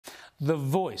The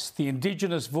voice, the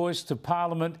Indigenous voice to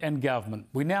Parliament and government.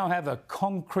 We now have a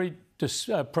concrete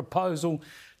proposal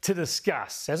to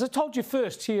discuss. As I told you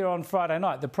first here on Friday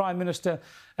night, the Prime Minister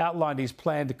outlined his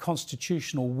plan to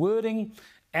constitutional wording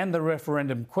and the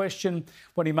referendum question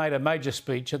when he made a major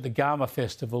speech at the Gama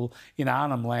Festival in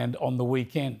Arnhem Land on the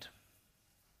weekend.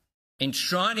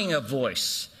 Enshrining a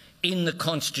voice in the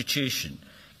Constitution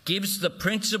gives the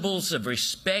principles of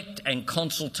respect and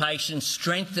consultation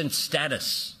strength and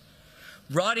status.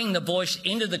 Writing the voice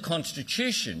into the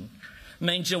Constitution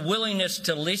means a willingness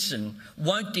to listen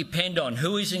won't depend on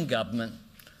who is in government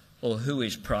or who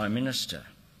is Prime Minister.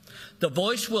 The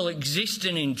voice will exist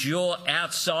and endure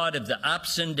outside of the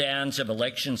ups and downs of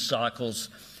election cycles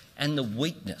and the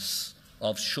weakness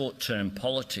of short-term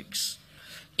politics.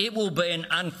 It will be an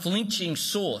unflinching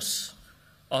source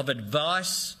of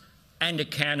advice and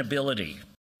accountability.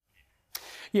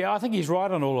 Yeah, I think he's right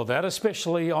on all of that,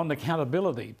 especially on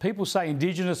accountability. People say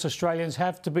Indigenous Australians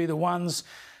have to be the ones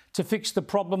to fix the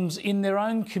problems in their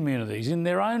own communities, in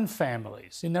their own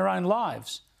families, in their own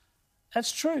lives.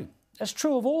 That's true. That's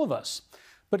true of all of us.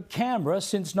 But Canberra,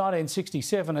 since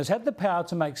 1967, has had the power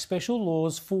to make special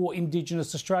laws for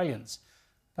Indigenous Australians,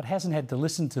 but hasn't had to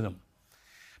listen to them.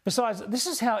 Besides, this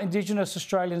is how Indigenous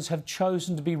Australians have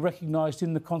chosen to be recognised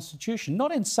in the Constitution,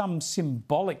 not in some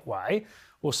symbolic way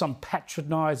or some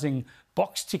patronising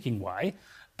box-ticking way,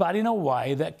 but in a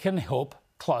way that can help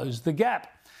close the gap.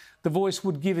 The voice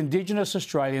would give Indigenous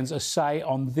Australians a say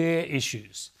on their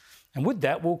issues. And with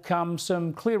that will come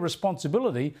some clear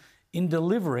responsibility in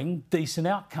delivering decent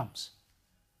outcomes.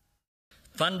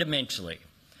 Fundamentally,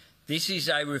 this is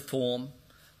a reform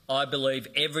I believe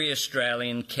every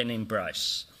Australian can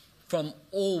embrace, from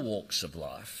all walks of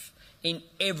life, in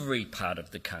every part of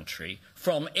the country,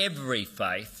 from every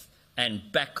faith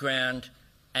and background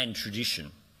and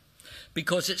tradition,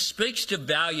 because it speaks to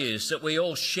values that we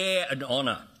all share and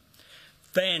honour: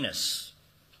 fairness,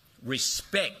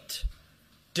 respect,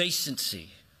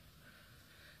 decency.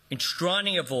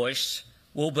 Enshrining a voice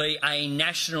will be a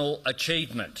national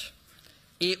achievement.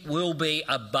 It will be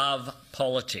above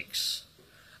politics,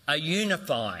 a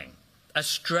unifying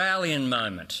Australian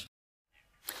moment.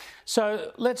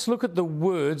 So let's look at the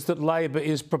words that Labor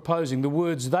is proposing, the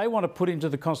words they want to put into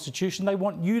the Constitution, they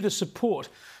want you to support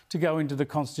to go into the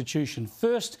Constitution.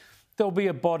 First, there'll be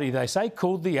a body, they say,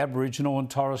 called the Aboriginal and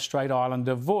Torres Strait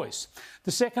Islander Voice.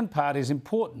 The second part is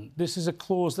important. This is a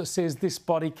clause that says this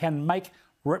body can make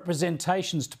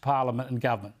representations to Parliament and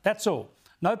government. That's all.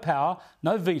 No power,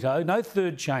 no veto, no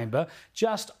third chamber,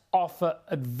 just offer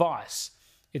advice.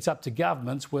 It's up to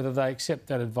governments whether they accept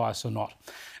that advice or not.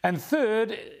 And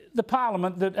third, the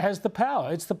Parliament that has the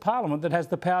power. It's the Parliament that has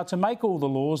the power to make all the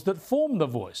laws that form the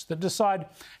voice, that decide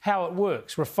how it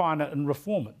works, refine it and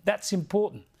reform it. That's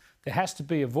important. There has to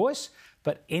be a voice,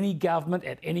 but any government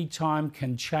at any time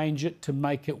can change it to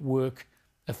make it work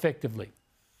effectively.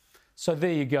 So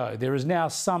there you go. There is now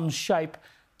some shape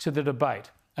to the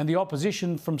debate, and the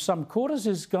opposition from some quarters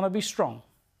is going to be strong.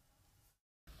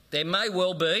 There may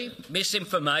well be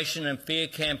misinformation and fear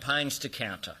campaigns to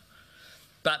counter,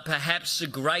 but perhaps the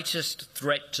greatest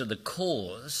threat to the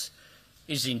cause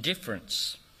is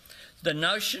indifference. The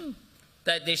notion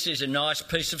that this is a nice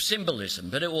piece of symbolism,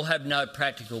 but it will have no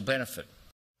practical benefit.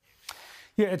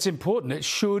 Yeah, it's important. It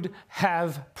should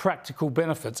have practical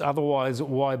benefits. Otherwise,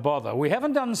 why bother? We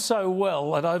haven't done so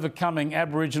well at overcoming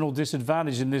Aboriginal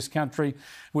disadvantage in this country.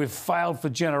 We've failed for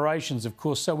generations, of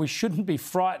course, so we shouldn't be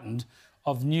frightened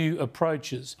of new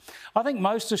approaches. I think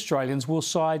most Australians will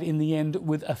side in the end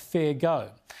with a fair go.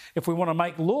 If we want to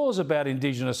make laws about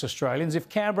Indigenous Australians, if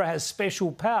Canberra has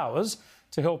special powers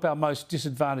to help our most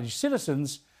disadvantaged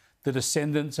citizens, the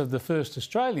descendants of the first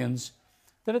Australians,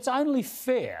 then it's only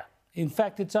fair. In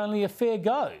fact, it's only a fair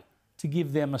go to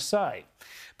give them a say.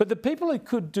 But the people who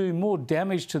could do more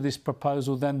damage to this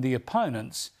proposal than the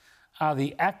opponents are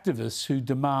the activists who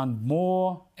demand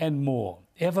more and more,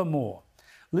 ever more.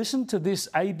 Listen to this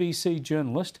ABC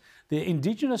journalist, their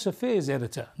Indigenous Affairs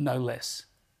editor, no less.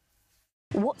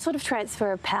 What sort of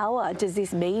transfer of power does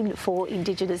this mean for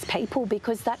Indigenous people?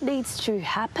 Because that needs to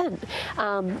happen.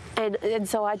 And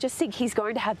so I just think he's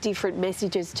going to have different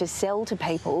messages to sell to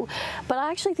people. But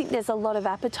I actually think there's a lot of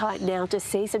appetite now to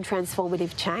see some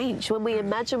transformative change. When we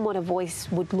imagine what a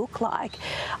voice would look like,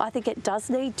 I think it does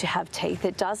need to have teeth.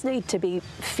 It does need to be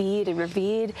feared and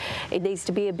revered. It needs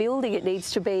to be a building. It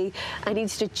needs to be an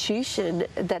institution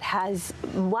that has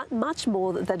much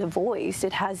more than a voice.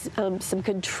 It has some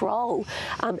control.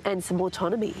 And some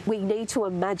autonomy. We need to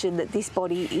imagine that this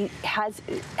body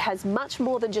has much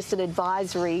more than just an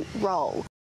advisory role.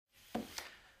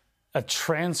 A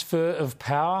transfer of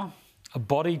power? a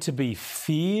body to be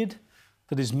feared,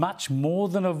 that is much more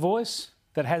than a voice,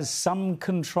 that has some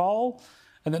control,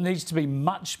 and that needs to be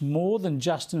much more than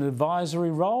just an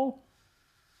advisory role?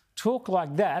 Talk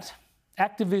like that,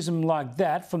 activism like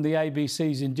that from the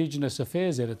ABC's Indigenous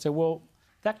Affairs editor, well,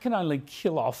 that can only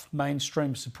kill off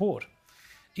mainstream support.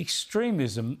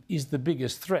 Extremism is the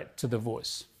biggest threat to the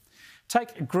voice.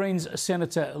 Take Greens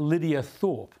Senator Lydia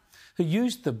Thorpe, who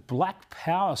used the Black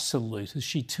Power salute as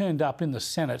she turned up in the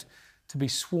Senate to be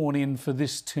sworn in for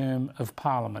this term of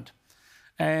Parliament.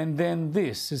 And then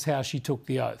this is how she took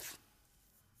the oath.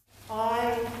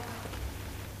 I,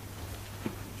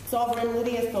 Sovereign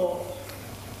Lydia Thorpe,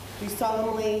 do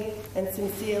solemnly and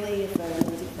sincerely affirm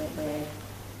and declare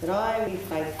that I will be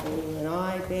faithful and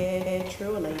I bear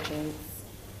true allegiance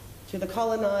to the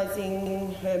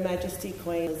colonising Her Majesty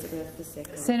Queen Elizabeth II.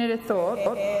 Senator Thorpe.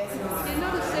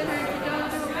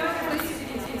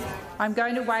 I'm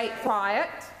going to wait quiet.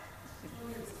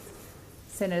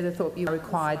 Senator Thorpe, you are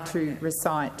required to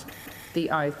recite the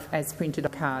oath as printed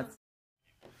on cards.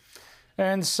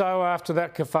 And so after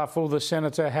that kerfuffle, the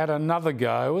senator had another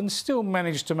go and still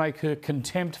managed to make her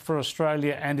contempt for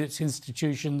Australia and its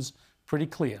institutions pretty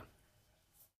clear.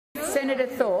 Senator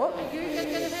Thorpe,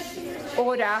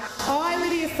 order. I,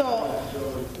 Lydia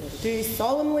Thorpe, do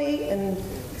solemnly and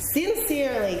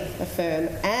sincerely affirm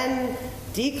and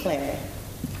declare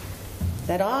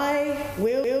that I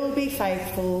will be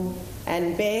faithful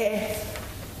and bear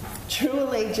true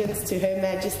allegiance to Her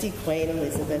Majesty Queen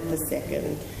Elizabeth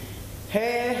II, her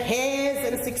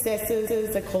heirs and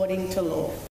successors according to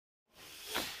law.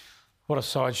 What a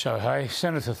sideshow, hey?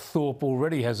 Senator Thorpe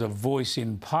already has a voice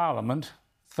in Parliament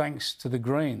thanks to the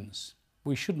Greens.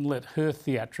 We shouldn't let her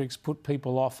theatrics put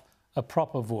people off a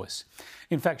proper voice.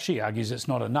 In fact, she argues it's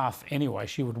not enough anyway.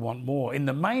 She would want more. In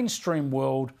the mainstream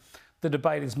world, the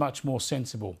debate is much more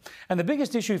sensible. And the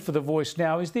biggest issue for the voice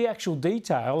now is the actual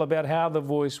detail about how the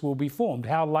voice will be formed,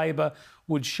 how Labor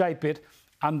would shape it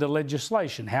under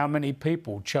legislation, how many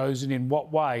people chosen in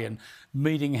what way and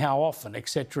meeting how often,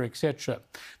 etc., etc.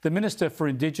 The Minister for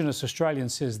Indigenous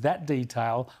Australians says that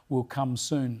detail will come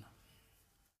soon.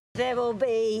 There will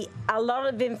be a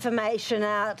lot of information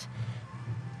out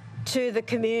to the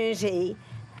community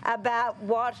about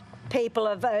what people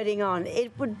are voting on.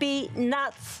 It would be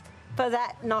nuts for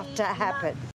that not to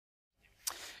happen.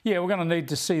 Yeah, we're going to need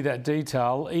to see that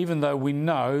detail, even though we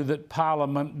know that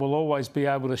Parliament will always be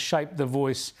able to shape the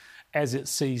voice as it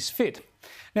sees fit.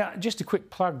 Now, just a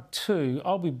quick plug too,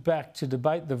 I'll be back to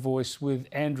debate the voice with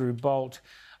Andrew Bolt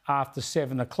after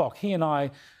 7 o'clock. He and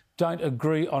I don't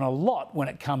agree on a lot when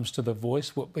it comes to the voice,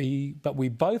 but we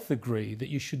both agree that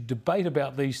you should debate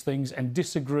about these things and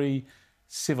disagree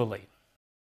civilly.